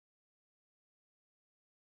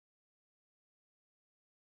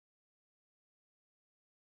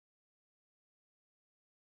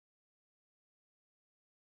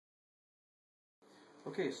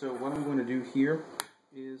Okay, so what I'm going to do here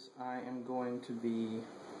is I'm going to be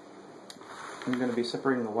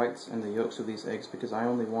separating the whites and the yolks of these eggs because I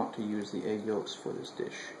only want to use the egg yolks for this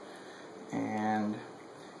dish. And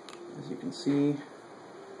as you can see,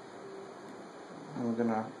 I'm going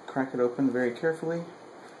to crack it open very carefully,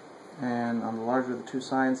 and on the larger of the two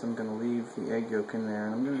sides I'm going to leave the egg yolk in there,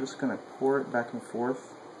 and I'm just going to pour it back and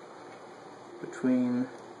forth between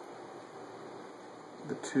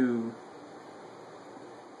the two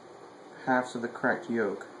halves of the cracked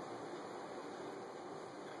yolk.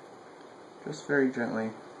 Just very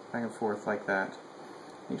gently, back and forth like that.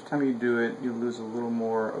 Each time you do it, you lose a little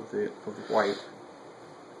more of the white.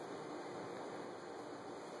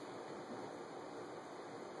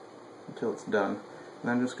 Until it's done.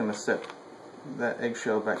 And I'm just going to set that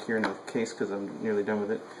eggshell back here in the case because I'm nearly done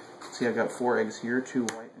with it. See, I've got 4 eggs here, 2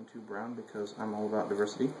 white and 2 brown, because I'm all about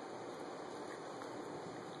diversity.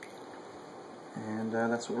 And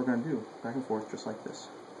that's what we're going to do, back and forth just like this.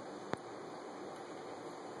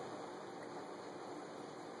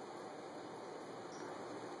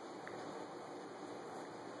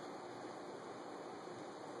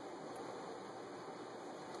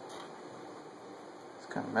 It's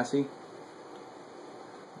kind of messy.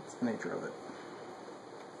 That's the nature of it.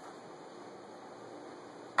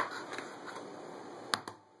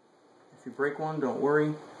 If you break one, don't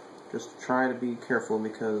worry. Just try to be careful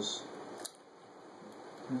because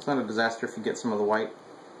it's not a disaster if you get some of the white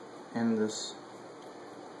in this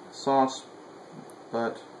sauce,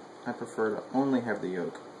 but I prefer to only have the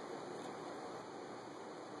yolk.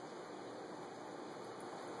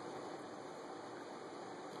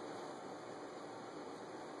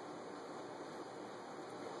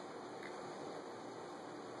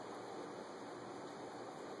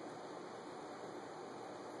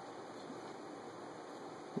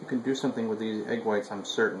 You can do something with these egg whites, I'm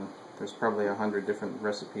certain. There's probably 100 different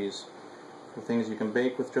recipes for things you can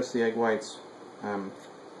bake with just the egg whites,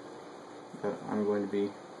 but I'm going to be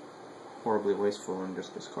horribly wasteful and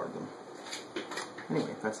just discard them.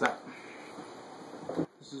 Anyway, that's that.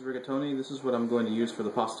 This is rigatoni. This is what I'm going to use for the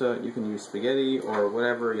pasta. You can use spaghetti or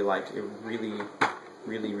whatever you like. It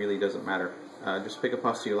really doesn't matter. Just pick a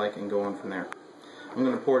pasta you like and go on from there. I'm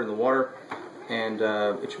going to pour it in the water, and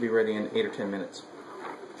it should be ready in 8 or 10 minutes.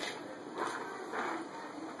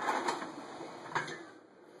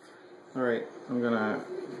 Alright, I'm going to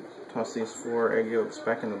toss these 4 egg yolks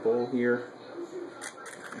back in the bowl here,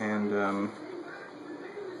 and let's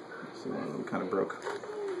see, one of them kind of broke,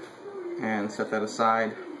 and set that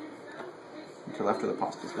aside until after the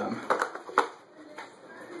pasta's done.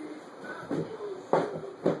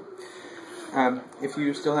 If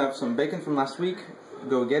you still have some bacon from last week,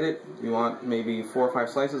 go get it. You want maybe 4 or 5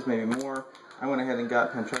 slices, maybe more. I went ahead and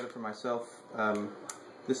got pancetta for myself.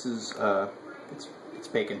 This is, it's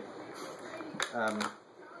bacon.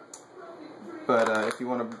 But if you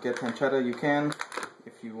want to get pancetta, you can.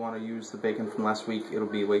 If you want to use the bacon from last week, it'll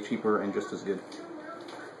be way cheaper and just as good.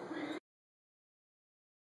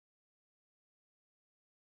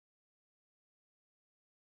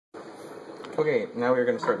 Okay, now we're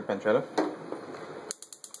going to start the pancetta.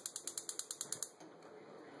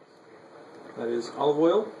 That is olive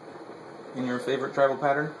oil in your favorite tribal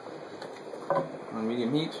pattern on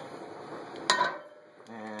medium heat.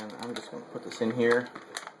 And I'm just going to put this in here.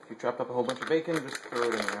 If you chop up a whole bunch of bacon, just throw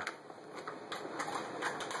it in there.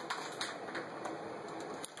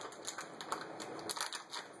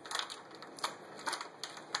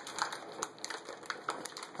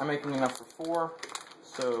 I'm making enough for 4,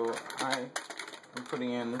 so I am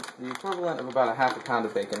putting in the equivalent of about a half a pound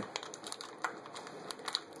of bacon.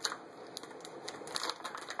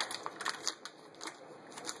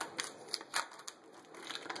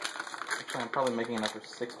 Actually, I'm probably making enough for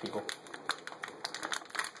 6 people.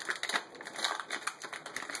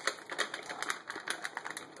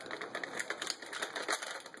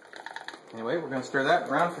 Anyway, we're going to stir that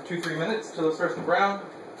around for 2-3 minutes until it starts to brown.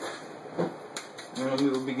 And then we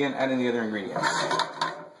will begin adding the other ingredients.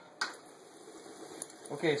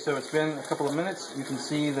 Okay, so it's been a couple of minutes. You can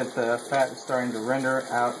see that the fat is starting to render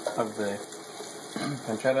out of the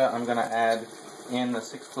pancetta. I'm going to add in the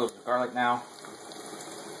 6 cloves of garlic now.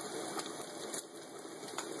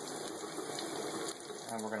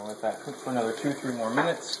 And we're going to let that cook for another 2-3 more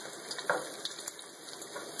minutes.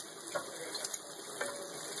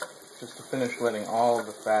 Just to finish letting all of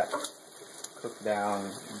the fat cook down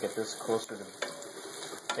and get this closer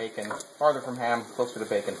to bacon, farther from ham, closer to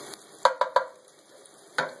bacon.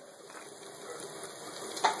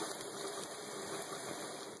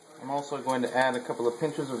 I'm also going to add a couple of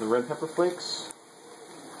pinches of the red pepper flakes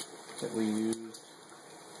that we used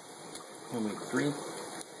And we need 3.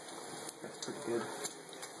 That's pretty good.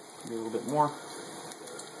 Do a little bit more.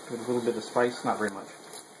 With a little bit of spice, not very much.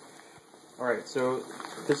 Alright, so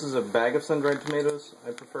this is a bag of sun-dried tomatoes.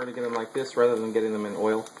 I prefer to get them like this rather than getting them in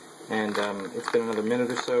oil. And it's been another minute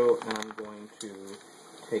or so, and I'm going to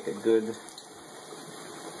take a good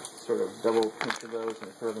sort of double pinch of those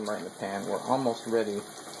and throw them right in the pan. We're almost ready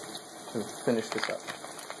to finish this up.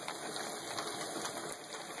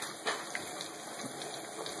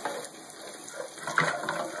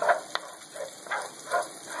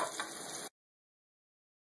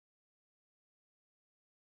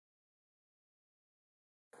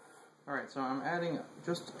 Alright, so I'm adding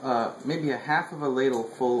just maybe a half of a ladle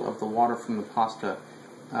full of the water from the pasta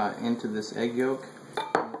into this egg yolk.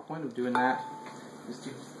 And the point of doing that is to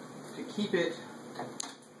keep it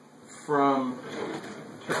from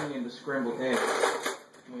turning into scrambled eggs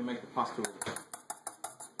when we make the pasta with it.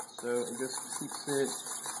 So it just keeps it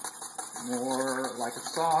more like a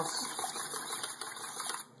sauce,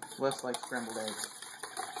 less like scrambled eggs.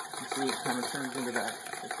 You see it kind of turns into that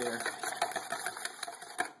right there.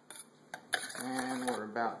 And we're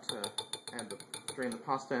about to drain the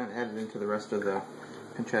pasta and add it into the rest of the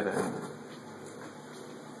pancetta.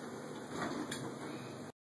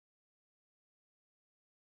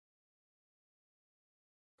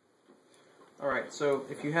 Alright, so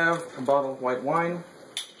if you have a bottle of white wine,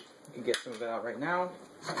 you can get some of that out right now.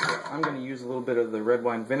 I'm going to use a little bit of the red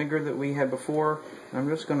wine vinegar that we had before, and I'm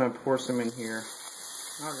just going to pour some in here.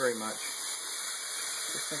 Not very much.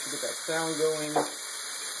 Just to get that sound going.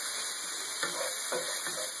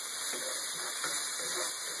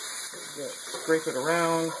 Scrape it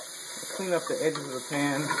around, clean up the edges of the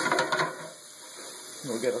pan.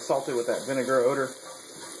 We'll get it salted with that vinegar odor.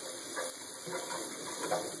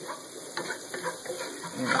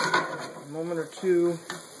 And a moment or two.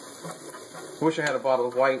 I wish I had a bottle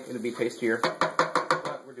of white, it'd be tastier.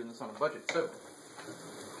 But we're doing this on a budget, so.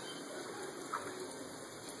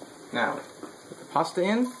 Now, put the pasta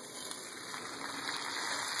in.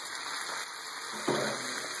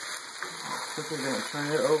 Quickly going to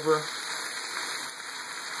turn it over.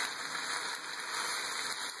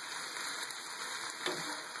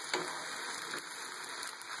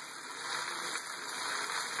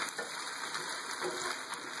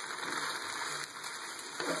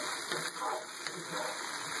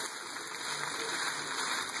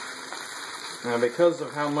 Now, because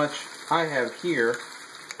of how much I have here,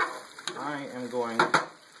 I am going to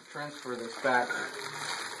transfer this back.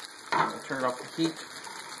 I'm going to turn it off the heat.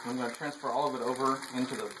 I'm going to transfer all of it over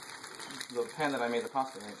into the pan that I made the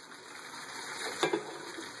pasta in.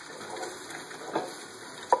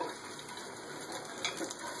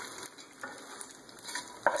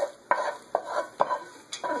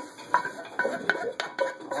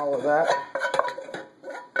 All of that.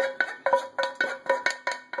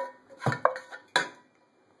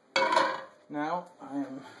 Now I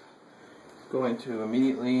am going to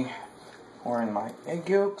immediately pour in my egg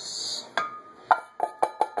yolks.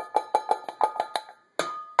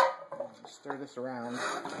 Stir this around.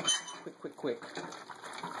 Quick.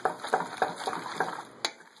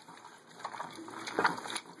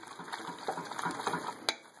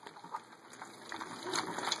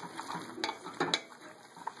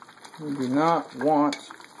 We do not want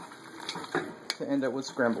to end up with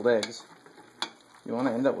scrambled eggs. You want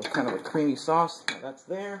to end up with kind of a creamy sauce. Now that's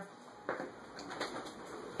there.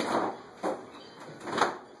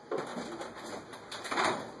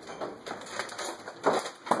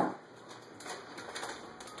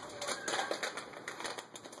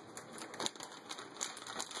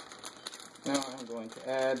 Now I'm going to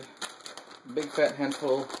add a big fat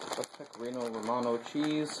handful of Pecorino Romano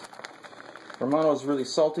cheese. Romano is really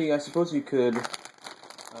salty. I suppose you could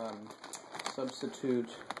substitute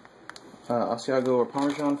Asiago or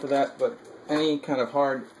Parmesan for that, but any kind of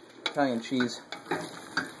hard Italian cheese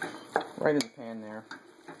right in the pan there.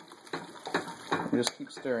 And just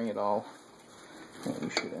keep stirring it all. What you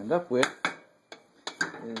should end up with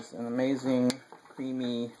is an amazing,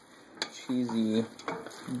 creamy, cheesy,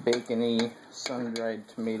 bacony, sun-dried,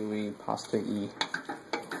 tomatoey, pasta-y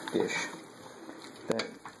dish that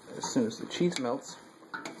as soon as the cheese melts,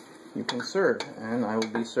 you can serve. And I will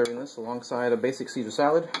be serving this alongside a basic Caesar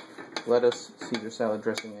salad, lettuce, Caesar salad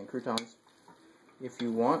dressing, and croutons. If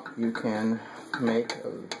you want, you can make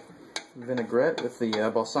a vinaigrette with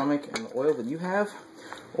the balsamic and the oil that you have,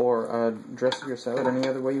 or dress your salad any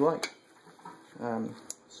other way you like.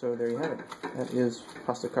 So there you have it. That is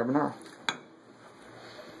pasta carbonara.